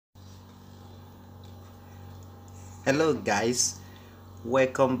Hello guys,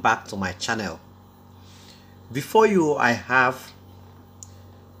 welcome back to my channel. Before you I have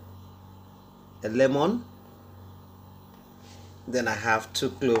a lemon, then I have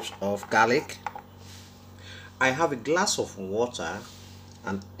 2 cloves of garlic. I have a glass of water,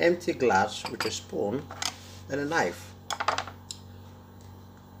 an empty glass with a spoon and a knife.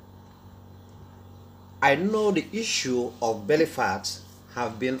 I know the issue of belly fat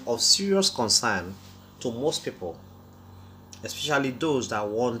have been of serious concern to most people, especially those that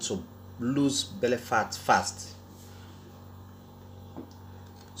want to lose belly fat fast.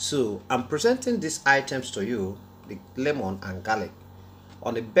 So I'm presenting these items to you, the lemon and garlic,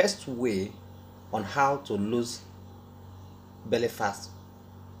 on the best way on how to lose belly fat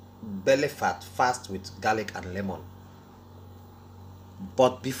fast with garlic and lemon.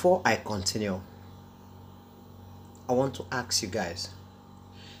 But before I continue, I want to ask you guys,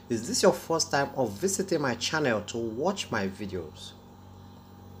 is this your first time of visiting my channel to watch my videos?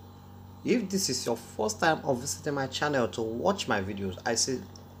 If this is your first time of visiting my channel to watch my videos, I say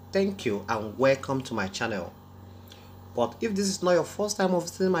thank you and welcome to my channel. But if this is not your first time of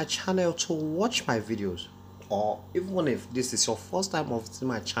visiting my channel to watch my videos, or even if this is your first time of visiting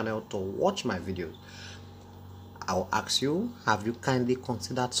my channel to watch my videos, I'll ask you, have you kindly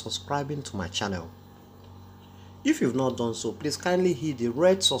considered subscribing to my channel? If you've not done so, please kindly hit the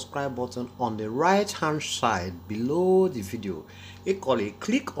red subscribe button on the right hand side below the video. Equally,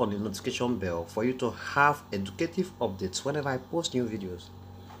 click on the notification bell for you to have educative updates whenever I post new videos.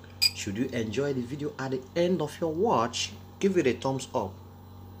 Should you enjoy the video at the end of your watch, give it a thumbs up.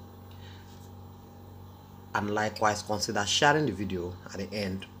 And likewise, consider sharing the video at the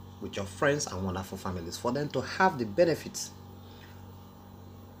end with your friends and wonderful families for them to have the benefits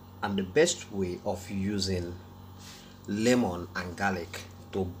and the best way of using lemon and garlic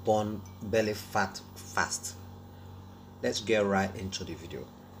to burn belly fat fast. Let's get right into the video.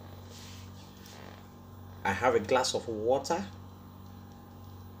 I have a glass of water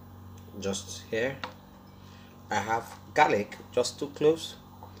just here. I have garlic, just 2 cloves.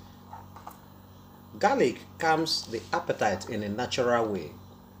 Garlic calms the appetite in a natural way.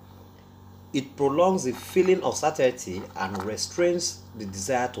 It prolongs the feeling of satiety and restrains the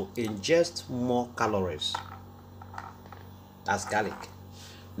desire to ingest more calories. That's garlic.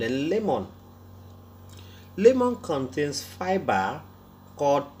 Then lemon. Lemon contains fiber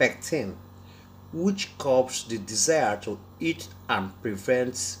called pectin, which curbs the desire to eat and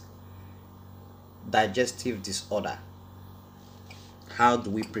prevents digestive disorder. How do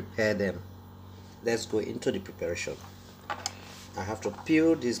we prepare them? Let's go into the preparation. I have to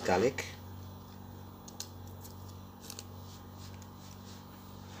peel this garlic.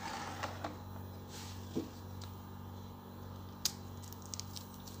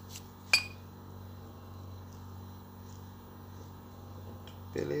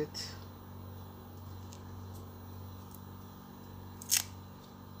 Peel it.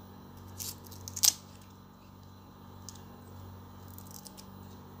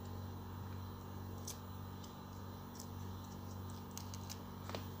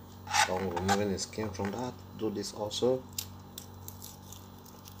 So I'm removing the skin from that. Do this also.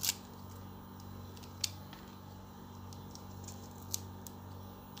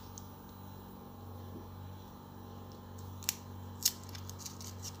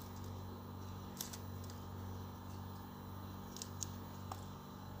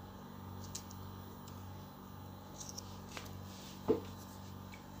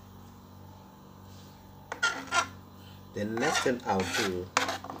 The next thing I'll do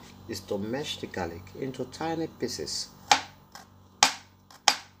is to mash the garlic into tiny pieces.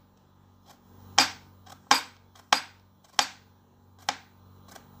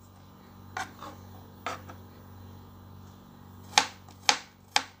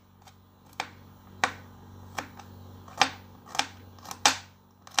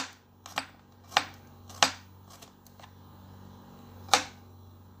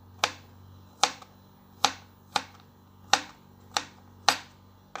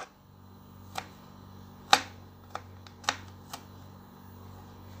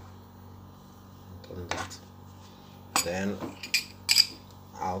 That. Then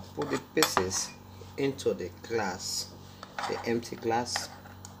I'll put the pieces into the glass, the empty glass.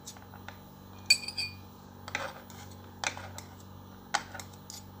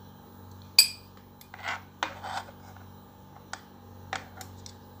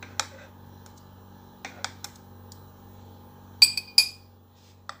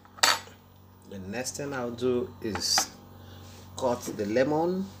 The next thing I'll do is cut the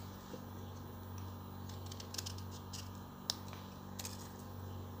lemon.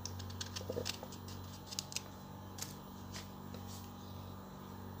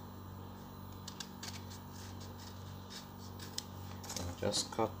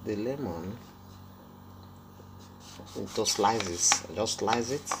 Just cut the lemon into slices. Just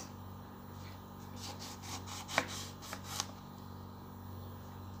slice it.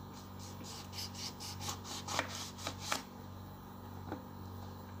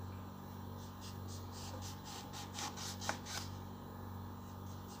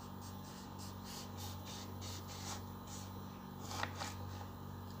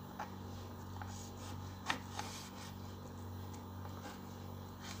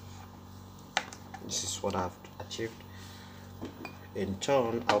 This is what I've achieved. In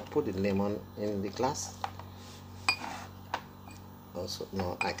turn, I'll put the lemon in the glass. Also,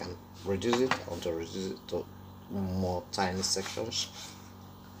 no, I can reduce it. I want to reduce it to more tiny sections.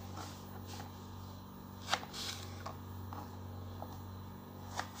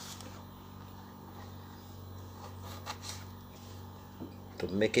 To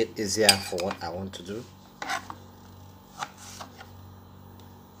make it easier for what I want to do,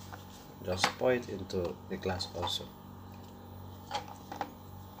 just pour it into the glass also.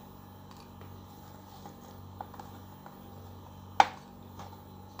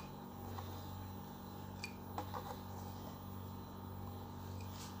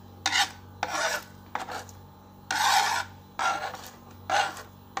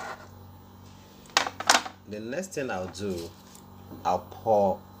 The next thing I'll do, I'll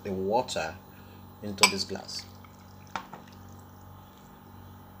pour the water into this glass.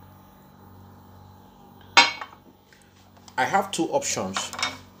 I have two options.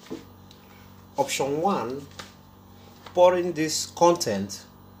 Option one, pouring this content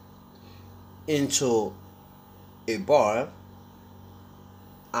into a bowl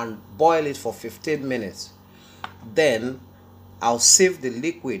and boil it for 15 minutes. Then I'll sieve the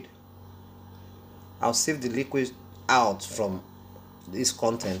liquid. I'll sieve the liquid out from this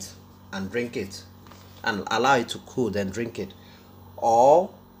content and drink it, and allow it to cool, then drink it.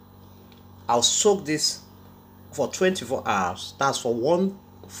 Or I'll soak this for 24 hours. That's for one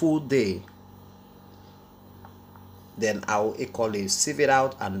full day. Then I'll equally sieve it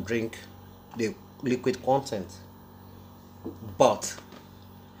out and drink the liquid content. But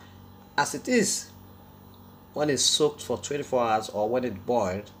as it is, when it's soaked for 24 hours or when it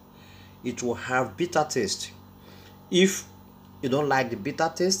boiled, it will have bitter taste. If you don't like the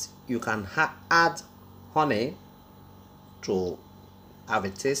bitter taste, you can add honey to have a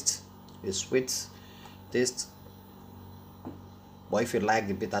taste, a sweet taste. But if you like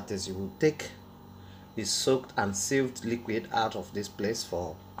the bitter taste, you will take the soaked and sieved liquid out of this place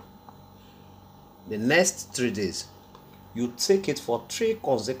for the next 3 days. You take it for 3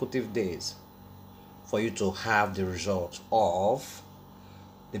 consecutive days for you to have the result of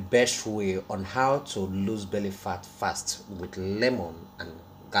the best way on how to lose belly fat fast with lemon and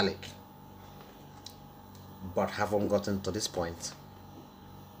garlic. But haven't gotten to this point.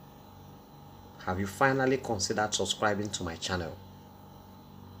 Have you finally considered subscribing to my channel?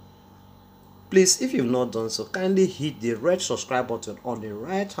 Please, if you've not done so, kindly hit the red subscribe button on the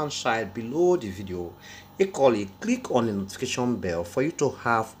right hand side below the video. Equally, click on the notification bell for you to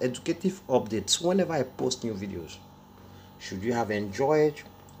have educative updates whenever I post new videos. Should you have enjoyed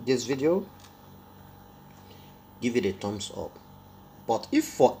this video, give it a thumbs up. But if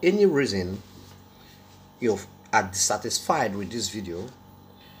for any reason you are dissatisfied with this video,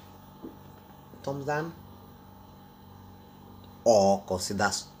 thumbs down, or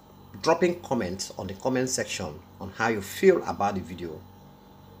consider dropping comments on the comment section on how you feel about the video.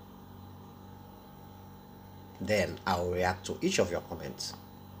 Then I'll react to each of your comments.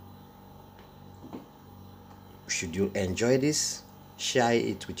 Should you enjoy this, share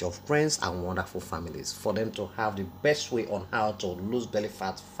it with your friends and wonderful families for them to have the best way on how to lose belly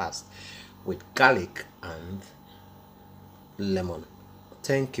fat fast with garlic and lemon.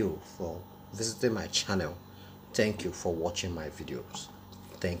 Thank you for visiting my channel. Thank you for watching my videos.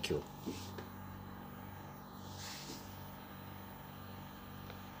 Thank you.